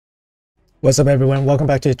What's up everyone, welcome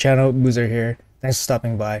back to the channel. Boozer here. Thanks for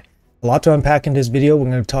stopping by. A lot to unpack in this video. We're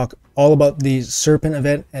going to talk all about the Serpent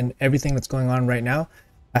event and everything that's going on right now.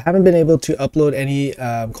 I haven't been able to upload any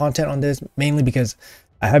content on this, mainly because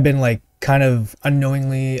I have been kind of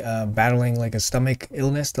unknowingly battling a stomach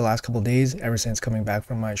illness the last couple of days ever since coming back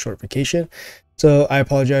from my short vacation. So I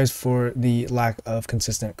apologize for the lack of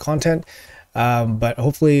consistent content. But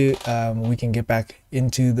hopefully we can get back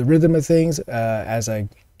into the rhythm of things as I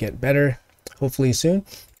get better, hopefully soon.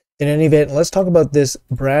 In any event, let's talk about this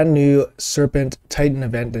brand new Serpent Titan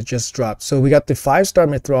event that just dropped. So we got the 5-star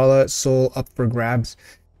Mithrala soul up for grabs.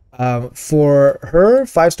 For her,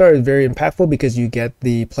 5-star is very impactful because you get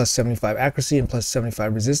the plus 75 accuracy and plus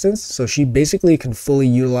 75 resistance. So she basically can fully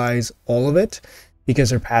utilize all of it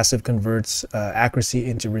because her passive converts accuracy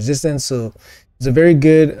into resistance. So it's a very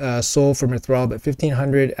good soul for Mithrala, but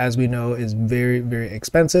 1500, as we know, is very, very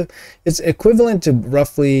expensive. It's equivalent to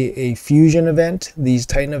roughly a fusion event, these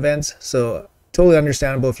Titan events. So totally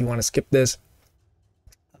understandable if you want to skip this.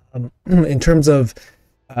 In terms of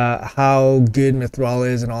how good Mithrala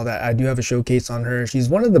is and all that, I do have a showcase on her. She's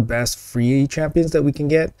one of the best free champions that we can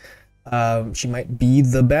get. She might be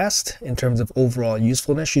the best in terms of overall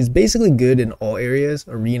usefulness. She's basically good in all areas: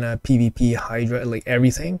 arena, PvP, Hydra, like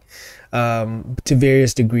everything, to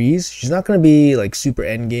various degrees. She's not going to be super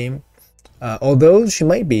endgame, although she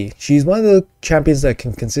might be. She's one of the champions that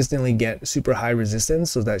can consistently get super high resistance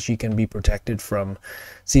so that she can be protected from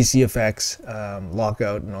CC effects,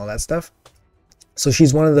 lockout, and all that stuff. So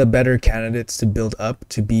she's one of the better candidates to build up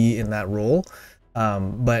to be in that role.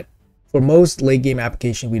 But for most late game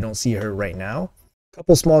application, we don't see her right now. A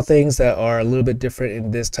couple small things that are a little bit different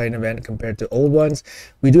in this Titan event compared to old ones.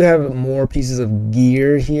 We do have more pieces of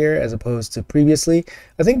gear here as opposed to previously.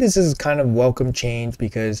 I think this is kind of welcome change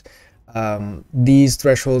because these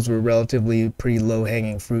thresholds were relatively pretty low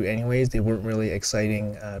hanging fruit anyways. They weren't really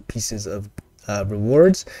exciting pieces of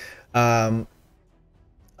rewards. I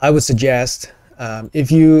would suggest,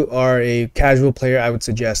 if you are a casual player, I would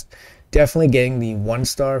suggest definitely getting the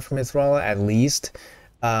 1-star from Mithrala at least,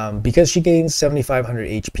 because she gains 7500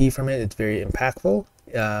 HP from it. It's very impactful.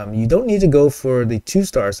 You don't need to go for the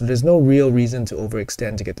 2-star, so there's no real reason to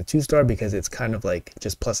overextend to get the 2-star because it's kind of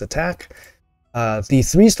just plus attack. The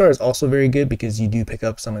 3-star is also very good because you do pick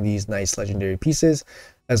up some of these nice legendary pieces,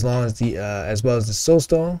 as well as the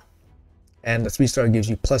soulstone. And the 3-star gives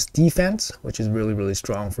you plus defense, which is really, really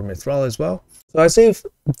strong for Mithrala as well. So I'd say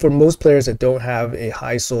for most players that don't have a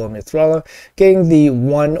high soul in Mithrala, getting the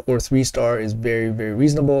 1 or 3-star is very, very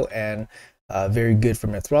reasonable and very good for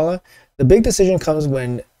Mithrala. The big decision comes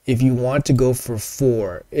if you want to go for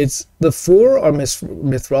 4. It's the 4 on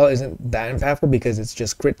Mithrala isn't that impactful because it's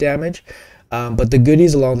just crit damage. But the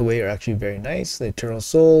goodies along the way are actually very nice. The Eternal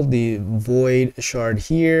Soul, the Void Shard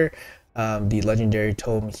here, the Legendary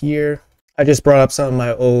Tome here. I just brought up some of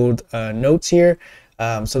my old notes here.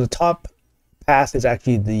 So the top path is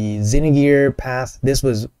actually the Zinigir path. This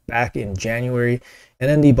was back in January. And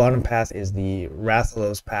then the bottom path is the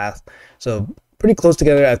Rathalos path. So pretty close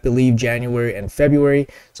together, I believe, January and February.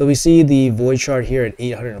 So we see the Void Shard here at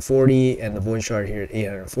 840 and the Void Shard here at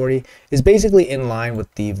 840 is basically in line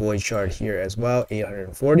with the Void Shard here as well,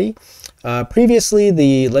 840. Previously,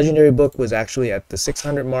 the Legendary Book was actually at the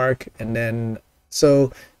 600 mark, and then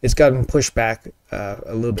so it's gotten pushed back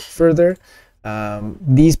a little bit further.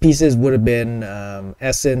 These pieces would have been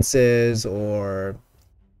essences or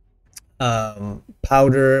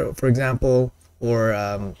powder, for example,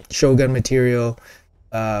 or shogun material,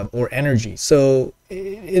 or energy. So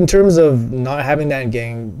in terms of not having that and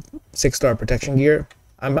getting 6-star protection gear,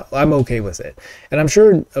 I'm okay with it. And I'm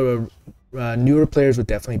sure newer players would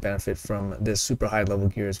definitely benefit from this super high level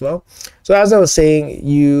gear as well. So as I was saying,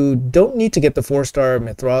 you don't need to get the 4-star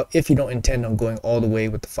Mithrala if you don't intend on going all the way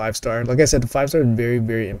with the 5-star. Like I said, the 5-star is very,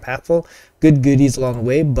 very impactful. Good goodies along the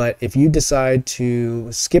way, but if you decide to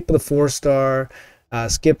skip the 4-star,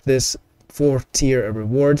 skip this 4th tier of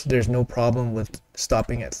rewards, there's no problem with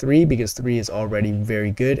stopping at 3 because 3 is already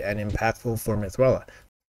very good and impactful for Mithrala.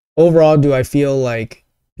 Overall, do I feel like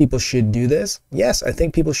people should do this? Yes, I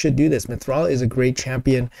think people should do this. Mithrala is a great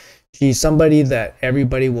champion. She's somebody that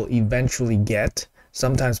everybody will eventually get,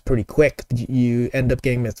 sometimes pretty quick. You end up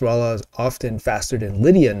getting Mithrala often faster than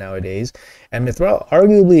Lydia nowadays, and Mithrala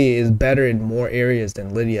arguably is better in more areas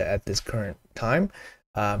than Lydia at this current time.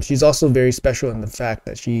 She's also very special in the fact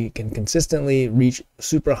that she can consistently reach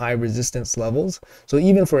super high resistance levels. So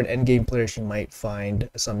even for an endgame player, she might find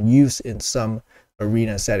some use in some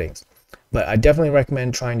arena settings. But I definitely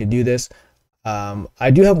recommend trying to do this.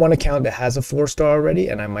 I do have one account that has a 4-star already,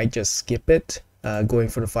 and I might just skip it going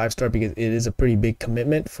for the 5-star because it is a pretty big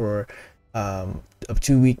commitment for of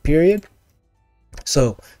 2-week period.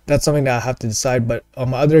 So that's something that I have to decide, but on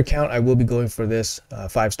my other account I will be going for this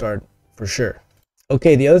 5-star for sure.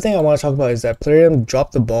 Okay, the other thing I want to talk about is that Plarium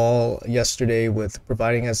dropped the ball yesterday with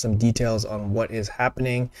providing us some details on what is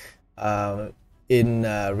happening in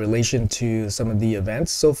relation to some of the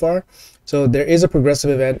events so far. So there is a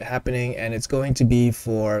progressive event happening, and it's going to be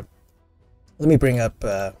for, let me bring up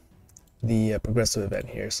the progressive event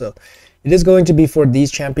here. So it is going to be for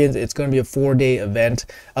these champions. It's going to be a 4-day event.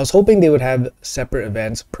 I was hoping they would have separate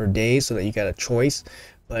events per day so that you got a choice,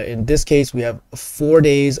 but in this case we have 4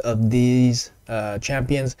 days of these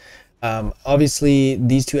champions. Obviously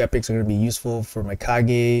these 2 epics are going to be useful for my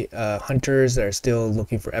Kage hunters that are still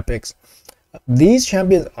looking for epics. These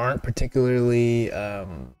champions aren't particularly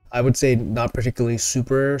I would say not particularly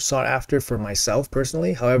super sought after for myself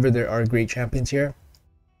personally. However, there are great champions here.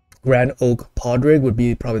 Grand Oak Podrig would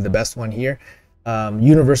be probably the best one here.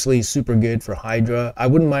 Universally super good for Hydra. I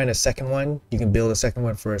wouldn't mind a second one. You can build a second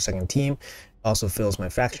one for a second team. Also fills my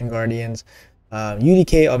faction guardians.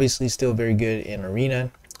 UDK obviously still very good in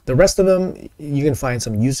arena. The rest of them, you can find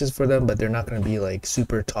some uses for them, but they're not going to be like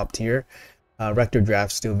super top tier. Rector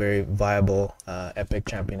Draft still very viable epic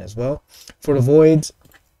champion as well. For the voids,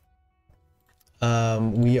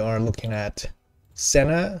 we are looking at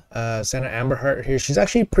Senna Amberheart here. She's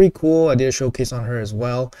actually pretty cool. I did a showcase on her as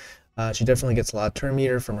well. She definitely gets a lot of turn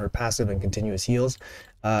meter from her passive and continuous heals.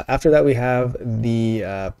 After that, we have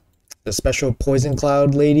the special Poison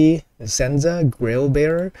Cloud lady, Senza Grail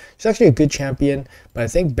Bearer. She's actually a good champion, but I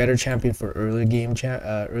think better champion for early game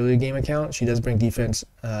account. She does bring defense,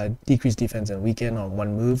 decreased defense and weaken on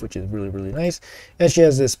 1 move, which is really nice. And she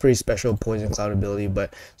has this pretty special Poison Cloud ability,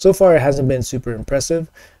 but so far it hasn't been super impressive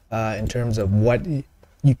in terms of what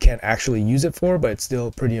you can actually use it for, but it's still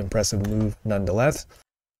a pretty impressive move nonetheless.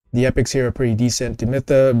 The epics here are pretty decent.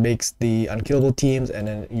 Demitha makes the unkillable teams, and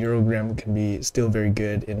then Eurogrim can be still very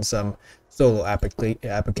good in some solo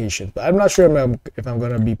applications. But I'm not sure if I'm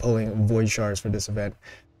going to be pulling Void Shards for this event,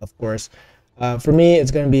 of course. For me,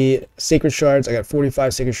 it's going to be Sacred Shards. I got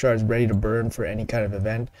 45 Sacred Shards ready to burn for any kind of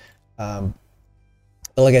event. But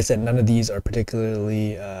like I said, none of these are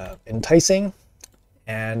particularly enticing.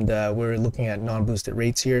 And we're looking at non-boosted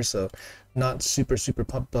rates here, so not super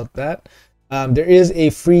pumped about that. There is a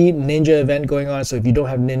free ninja event going on, so if you don't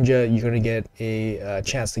have ninja, you're going to get a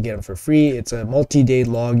chance to get them for free. It's a multi-day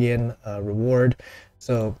login reward,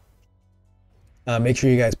 so make sure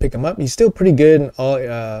you guys pick him up. He's still pretty good in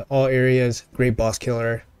all areas, great boss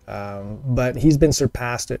killer, but he's been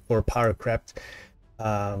surpassed or power crept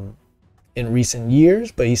in recent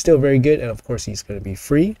years, but he's still very good, and of course he's going to be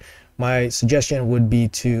free. My suggestion would be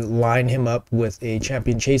to line him up with a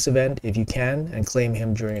champion chase event if you can, and claim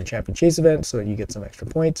him during a champion chase event so that you get some extra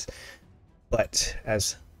points. But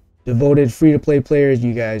as devoted free-to-play players,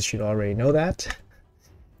 you guys should already know that.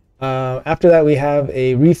 After that, we have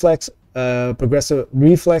a progressive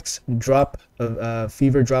reflex drop of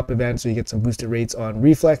fever drop event, so you get some boosted rates on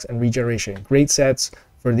reflex and regeneration. Great sets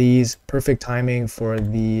for these. Perfect timing for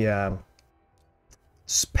the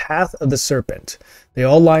Path of the Serpent. They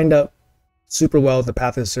all lined up super well with the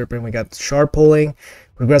Path of the Serpent. We got shard pulling,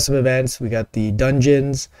 progressive events, we got the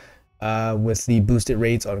dungeons with the boosted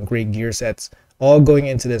rates on great gear sets, all going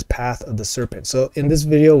into this Path of the Serpent. So in this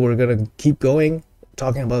video, we're going to keep going,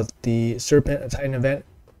 talking about the Serpent Titan event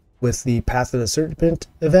with the Path of the Serpent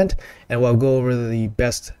event, and we'll go over the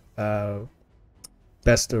best route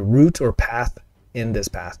or path in this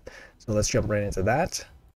path. So let's jump right into that.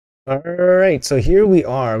 Alright, so here we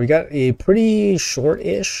are. We got a pretty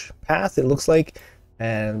short-ish path, it looks like,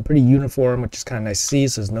 and pretty uniform, which is kind of nice to see,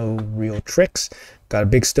 so there's no real tricks. Got a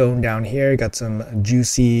big stone down here, got some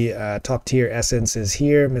juicy top-tier essences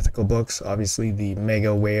here, mythical books, obviously the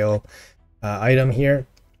mega whale item here.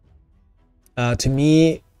 To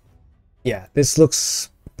me, yeah, this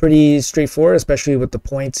looks pretty straightforward, especially with the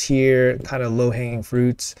points here, kind of low-hanging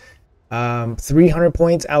fruits. 300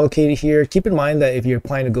 points allocated here. Keep in mind that if you're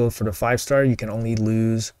planning to go for the 5-star, you can only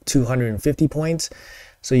lose 250 points.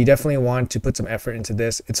 So you definitely want to put some effort into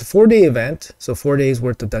this. It's a 4-day event, so 4 days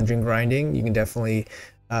worth of dungeon grinding. You can definitely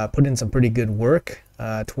put in some pretty good work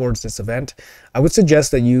towards this event. I would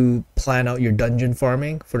suggest that you plan out your dungeon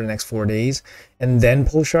farming for the next 4 days and then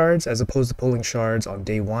pull shards, as opposed to pulling shards on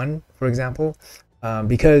day 1, for example.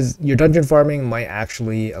 Because your dungeon farming might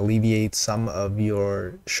actually alleviate some of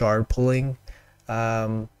your shard pulling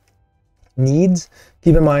needs.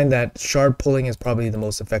 Keep in mind that shard pulling is probably the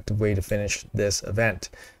most effective way to finish this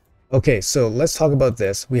event. Okay, so let's talk about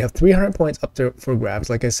this. We have 300 points up there for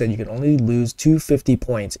grabs. Like I said, you can only lose 250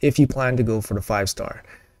 points if you plan to go for the 5-star.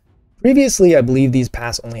 Previously, I believe these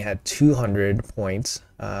paths only had 200 points,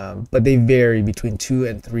 but they vary between 200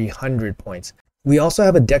 and 300 points. We also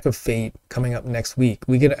have a Deck of Fate coming up next week.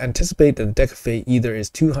 We can anticipate that the Deck of Fate either is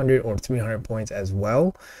 200 or 300 points as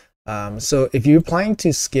well. So if you're planning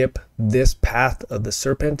to skip this Path of the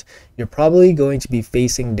Serpent, you're probably going to be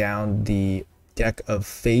facing down the Deck of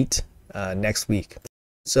Fate next week.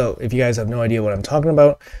 So if you guys have no idea what I'm talking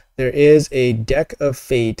about, there is a Deck of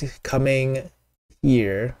Fate coming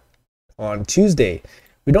here on Tuesday.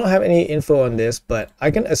 We don't have any info on this, but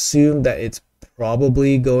I can assume that it's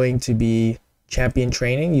probably going to be champion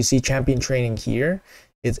training. You see champion training here.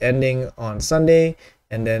 It's ending on Sunday,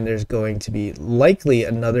 and then there's going to be likely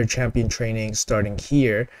another champion training starting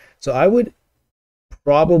here. So I would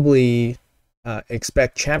probably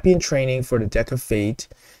expect champion training for the Deck of Fate.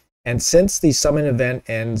 And since the summon event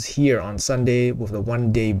ends here on Sunday with a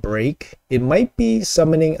 1-day break, it might be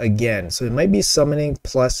summoning again. So it might be summoning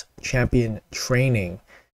plus champion training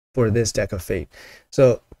for this Deck of Fate.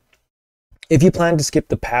 So if you plan to skip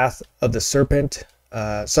the Path of the Serpent,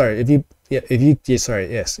 if you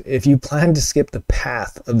plan to skip the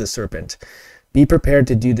Path of the Serpent, be prepared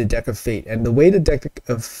to do the Deck of Fate. And the way the Deck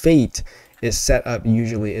of Fate is set up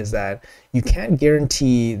usually is that you can't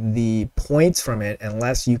guarantee the points from it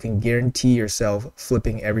unless you can guarantee yourself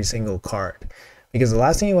flipping every single card. Because the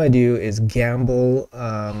last thing you want to do is gamble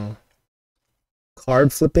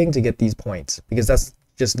card flipping to get these points, because that's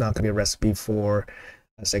just not going to be a recipe for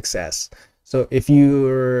success. So if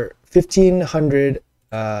you're 1500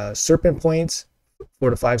 Serpent points for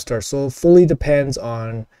the 5-star soul, fully depends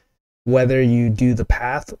on whether you do the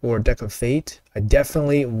Path or Deck of Fate. I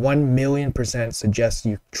definitely 1,000,000% suggest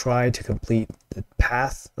you try to complete the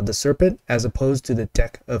Path of the Serpent as opposed to the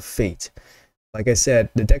Deck of Fate. Like I said,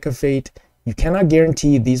 the Deck of Fate, you cannot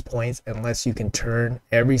guarantee these points unless you can turn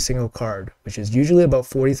every single card, which is usually about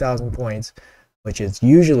 40,000 points, which is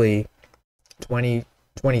usually 20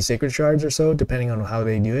 sacred shards or so, depending on how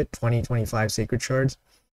they do it, 25 sacred shards.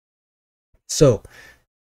 So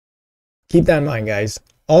keep that in mind, guys.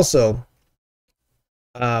 Also,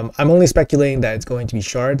 I'm only speculating that it's going to be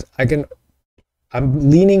shards. I'm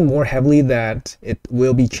leaning more heavily that it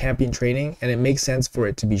will be champion training, and it makes sense for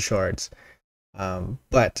it to be shards.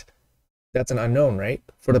 But that's an unknown, right?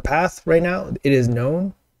 For the Path right now, it is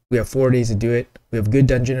known. We have 4 days to do it. We have good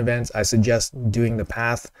dungeon events. I suggest doing the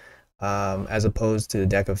Path as opposed to the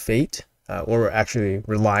Deck of Fate, or actually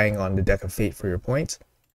relying on the Deck of Fate for your points,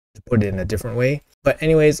 to put it in a different way. But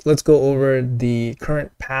anyways, let's go over the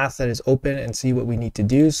current path that is open and see what we need to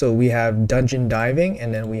do. So we have dungeon diving,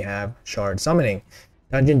 and then we have shard summoning.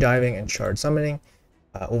 Dungeon diving and shard summoning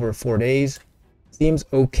over 4 days seems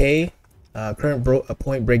okay. Current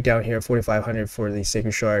point breakdown here, 4,500 for the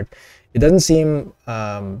sacred shard. It doesn't seem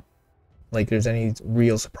like there's any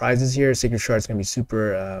real surprises here. Sacred shard is going to be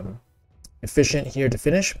super efficient here to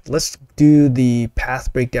finish. Let's do the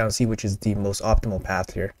path breakdown, see which is the most optimal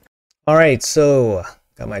path here. All right, so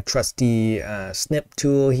got my trusty snip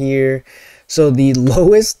tool here. So the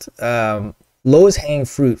lowest hanging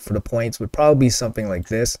fruit for the points would probably be something like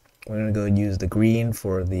this. We're gonna go use the green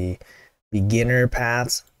for the beginner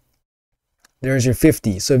paths. There's your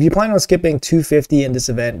 50. So if you plan on skipping 250 in this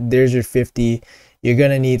event, there's your 50. You're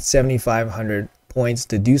gonna need 7,500 points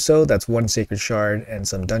to do so. That's 1 sacred shard and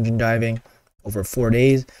some dungeon diving over 4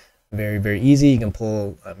 days. Very, very easy. You can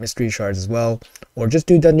pull mystery shards as well, or just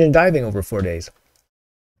do dungeon diving over 4 days.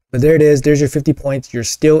 But there it is. There's your 50 points. You're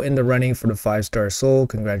still in the running for the 5-star soul.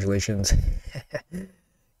 Congratulations.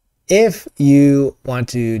 If you want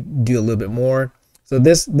to do a little bit more, so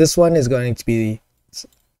this one is going to be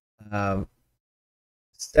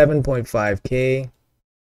 7.5k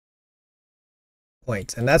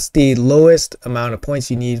points, and that's the lowest amount of points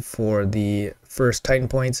you need for the first Titan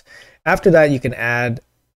points. After that, you can add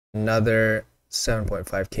another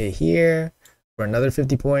 7.5k here for another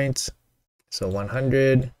 50 points. So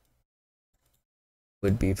 100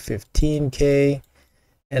 would be 15k.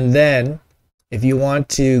 And then if you want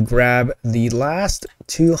to grab the last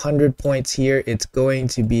 200 points here, it's going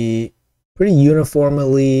to be pretty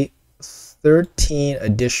uniformly 13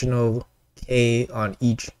 additional k on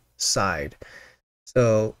each side.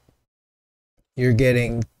 So you're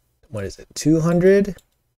getting, what is it, 200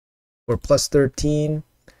 or plus 13.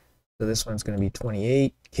 So this one's going to be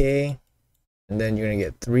 28k, and then you're going to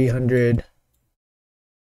get 300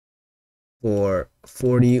 for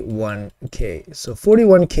 41k. So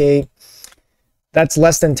 41k, that's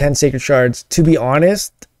less than 10 sacred shards. To be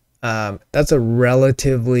honest, that's a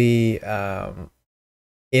relatively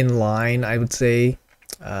in line, I would say,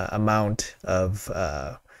 amount of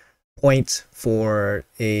points for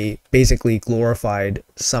a basically glorified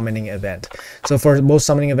summoning event. So for most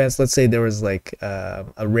summoning events, let's say there was like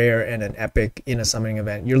a rare and an epic in a summoning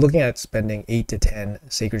event, you're looking at spending 8 to 10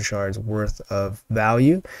 sacred shards worth of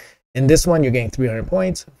value. In this one, you're getting 300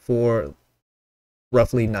 points for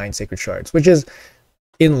roughly 9 sacred shards, which is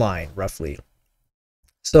in line roughly.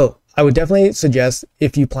 So I would definitely suggest,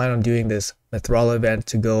 if you plan on doing this Mithrala event,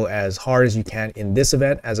 to go as hard as you can in this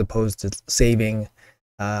event as opposed to saving,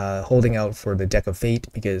 holding out for the Deck of Fate,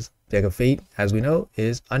 because Deck of Fate, as we know,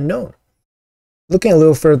 is unknown. Looking a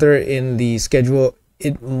little further in the schedule,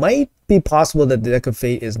 it might be possible that the Deck of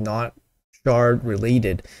Fate is not shard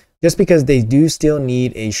related, just because they do still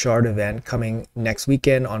need a shard event coming next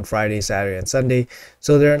weekend on Friday, Saturday, and Sunday.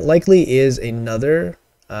 So there likely is another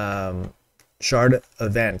shard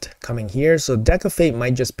event coming here. So Deck of Fate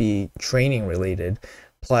might just be training related,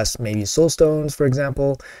 plus maybe soul stones, for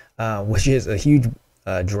example, which is a huge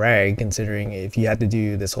drag considering if you had to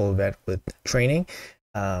do this whole event with training.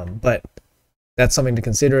 But that's something to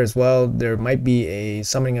consider as well. There might be a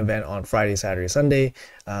summoning event on Friday, Saturday, Sunday.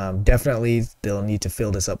 Definitely they'll need to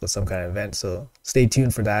fill this up with some kind of event, so stay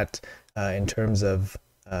tuned for that in terms of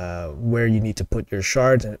where you need to put your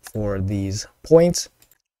shards for these points.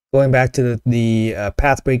 Going back to the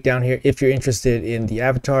path breakdown here, if you're interested in the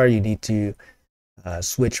avatar, you need to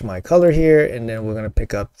switch my color here, and then we're going to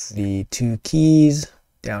pick up the 2 keys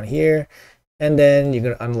down here, and then you're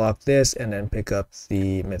going to unlock this and then pick up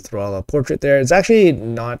the Mithrala portrait there. It's actually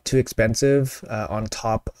not too expensive on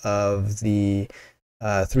top of the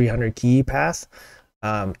 300 key path.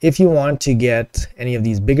 If you want to get any of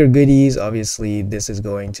these bigger goodies, obviously this is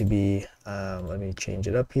going to be, let me change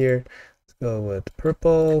it up here. Go with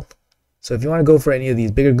purple. So if you want to go for any of these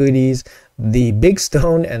bigger goodies, the big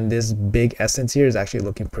stone and this big essence here is actually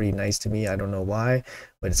looking pretty nice to me. I don't know why,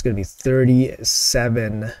 but it's going to be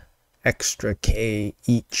 37 extra K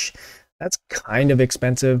each. That's kind of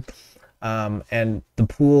expensive. And the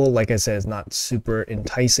pool, like I said, is not super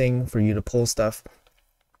enticing for you to pull stuff.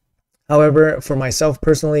 However, for myself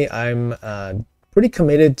personally, I'm pretty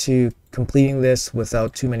committed to completing this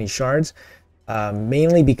without too many shards,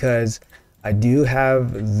 mainly because I do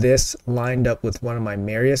have this lined up with one of my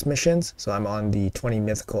Marius missions. So I'm on the 20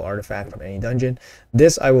 mythical artifact from any dungeon.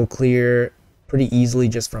 This I will clear pretty easily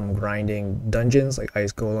just from grinding dungeons like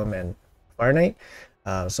Ice Golem and Fire Knight.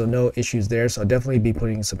 So no issues there. So I'll definitely be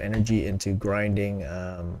putting some energy into grinding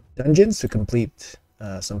dungeons to complete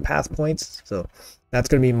some path points. So that's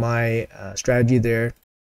going to be my strategy there.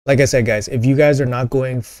 Like I said, guys, if you guys are not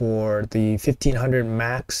going for the 1500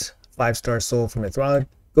 max 5-star soul from Mithrala,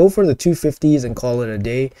 go for the 250s and call it a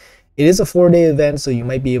day. It is a 4-day event, so you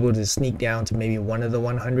might be able to sneak down to maybe one of the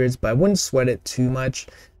 100s, but I wouldn't sweat it too much.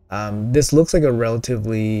 This looks like a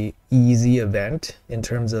relatively easy event in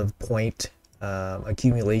terms of point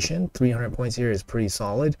accumulation. 300 points here is pretty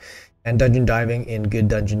solid, and dungeon diving in good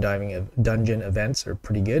dungeon events are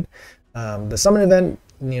pretty good. The summon event,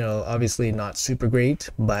 you know, obviously not super great,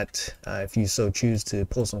 but if you so choose to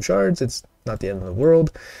pull some shards, it's not the end of the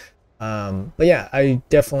world. But yeah, I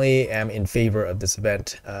definitely am in favor of this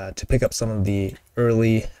event to pick up some of the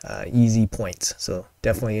early easy points. So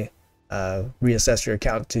definitely reassess your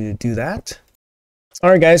account to do that.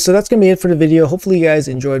 Alright guys, so that's going to be it for the video. Hopefully you guys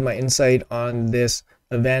enjoyed my insight on this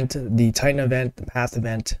event, the Titan event, the Path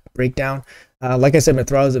event breakdown. Like I said,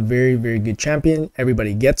 Mithrala is a very, very good champion.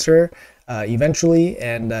 Everybody gets her eventually,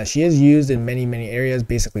 and she is used in many, many areas,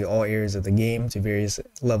 basically all areas of the game to various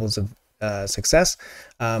levels of success,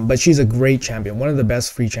 but she's a great champion, one of the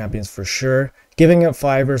best free champions for sure. Giving up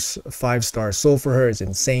 5-star soul for her is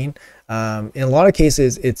insane. In a lot of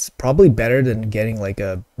cases, it's probably better than getting like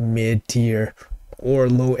a mid-tier or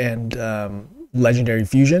low-end legendary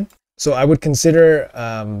fusion. So I would consider,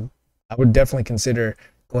 I would definitely consider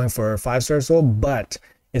going for a 5-star soul, but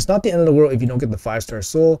it's not the end of the world if you don't get the 5-star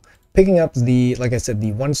soul. Picking up the, like I said,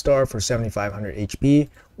 the 1-star for 7500 HP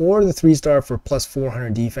or the 3-star for plus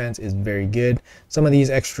 400 defense is very good. Some of these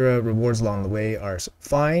extra rewards along the way are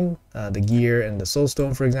fine. The gear and the soul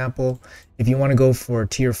stone, for example. If you want to go for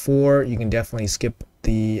tier 4, you can definitely skip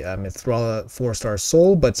the Mithrala 4-star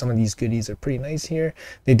soul, but some of these goodies are pretty nice here.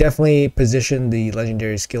 They definitely position the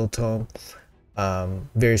legendary skill tome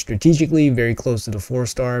very strategically, very close to the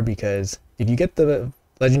 4-star, because if you get the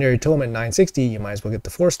legendary tome at 960, you might as well get the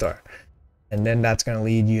 4-star, and then that's going to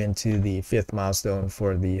lead you into the 5th milestone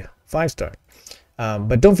for the 5-star.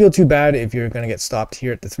 But don't feel too bad if you're going to get stopped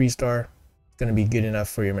here at the 3-star. It's going to be good enough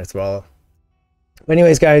for your Mithrala. But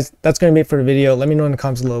anyways, guys, that's going to be it for the video. Let me know in the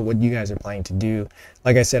comments below what you guys are planning to do.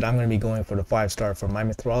 Like I said, I'm going to be going for the 5-star for my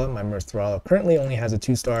Mithrala. My Mithrala currently only has a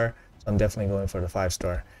 2-star, so I'm definitely going for the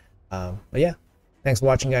 5-star. But yeah, thanks for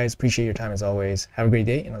watching, guys. Appreciate your time as always. Have a great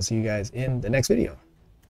day, and I'll see you guys in the next video.